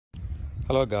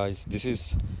Hello guys, this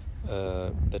is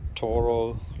the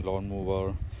Toro lawn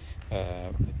mower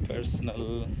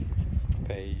personal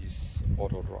pace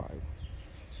auto drive.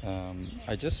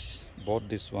 I just bought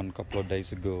this one a couple of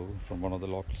days ago from one of the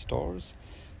local stores,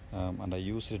 and I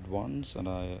used it once, and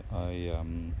I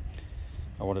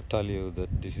want to tell you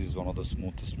that this is one of the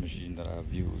smoothest machines that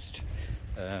I've used.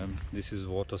 This is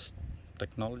water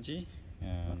technology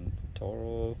and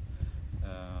Toro.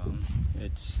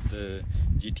 It's the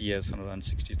GTS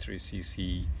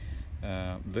 163cc,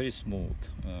 very smooth.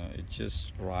 It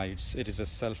just rides. It is a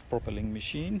self-propelling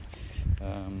machine,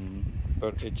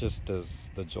 but it just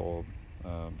does the job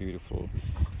beautiful.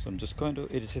 So I'm just going to,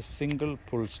 it is a single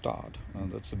pull start,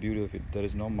 and that's the beauty of it. There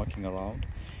is no mucking around.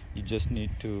 You just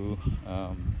need to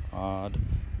add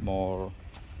more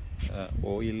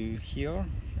oil here.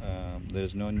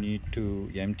 There's no need to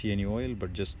empty any oil,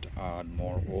 but just add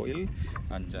more oil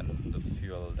and then the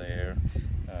fuel there.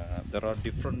 There are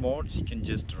different modes. You can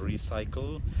just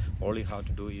recycle. All you have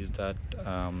to do is that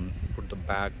put the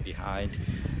bag behind.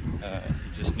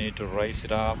 You just need to raise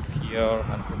it up here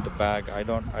and put the bag. I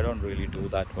don't really do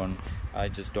that one. I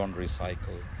just don't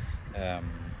recycle,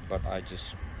 but I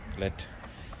just let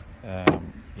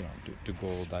you know, to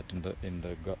go that in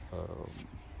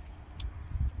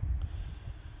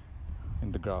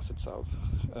the grass itself.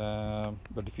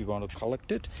 But if you want to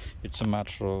collect it, it's a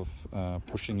matter of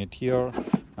pushing it here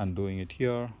and doing it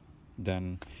here.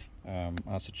 Then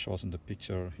as it shows in the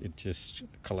picture, it just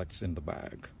collects in the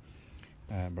bag,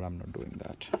 but I'm not doing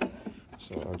that.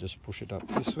 So I'll just push it up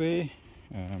this way,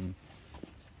 and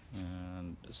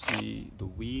see the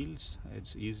wheels.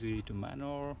 It's easy to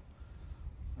maneuver.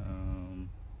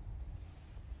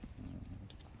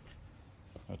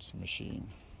 That's the machine.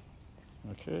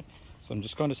 Okay, so I'm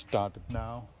just going to start it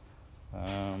now,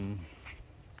 and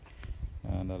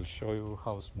I'll show you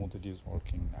how smooth it is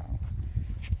working now.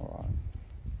 All right.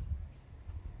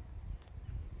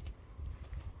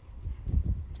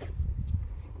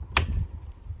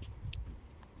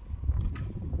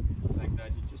 Like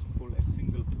that, you just pull a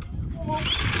single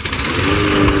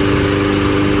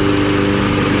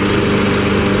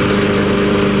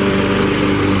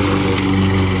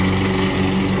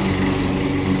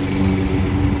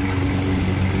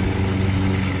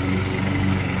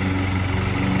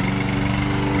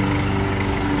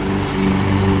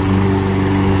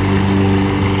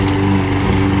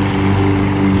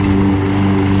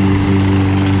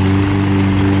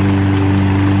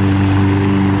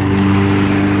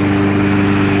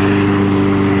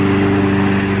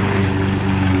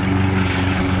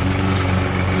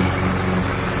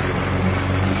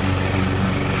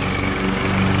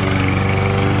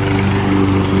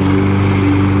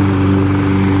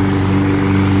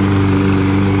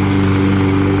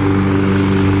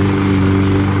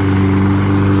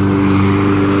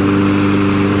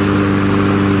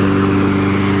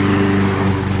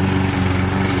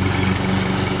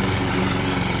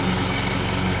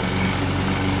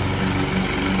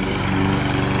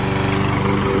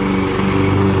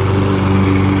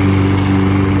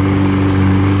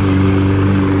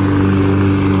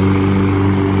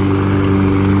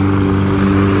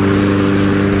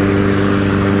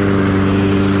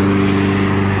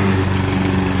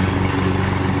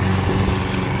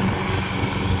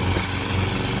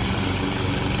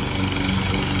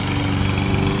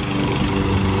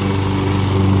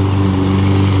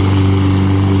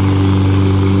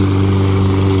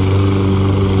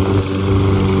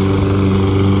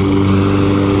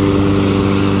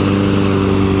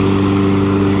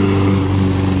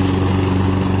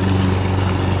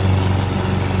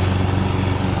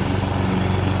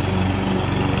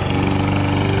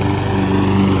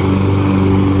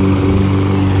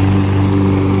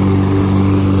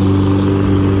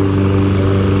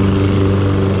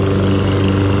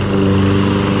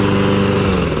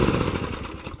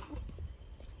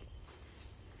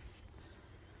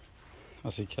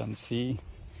As you can see,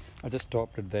 I just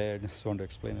stopped it there. Just want to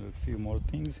explain a few more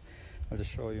things. I'll just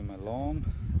show you my lawn.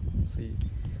 See,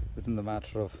 within the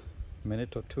matter of a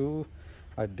minute or two,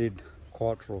 I did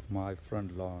quarter of my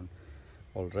front lawn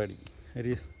already. It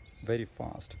is very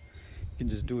fast. You can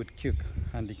just do it quick,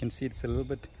 and you can see it's a little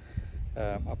bit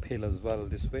uphill as well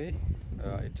this way.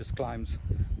 It just climbs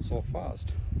so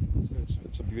fast. So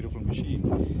it's a beautiful machine.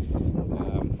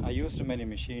 I used many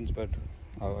machines, but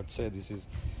I would say this is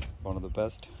one of the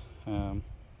best.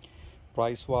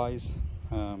 Price wise,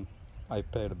 I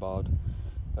paid about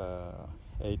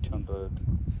 800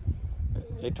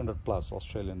 plus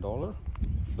Australian dollar,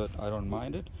 but I don't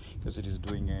mind it because it is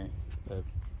doing a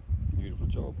beautiful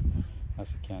job,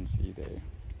 as you can see there.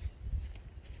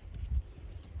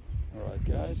 All right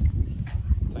guys,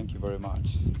 Thank you very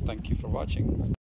much. Thank you for watching.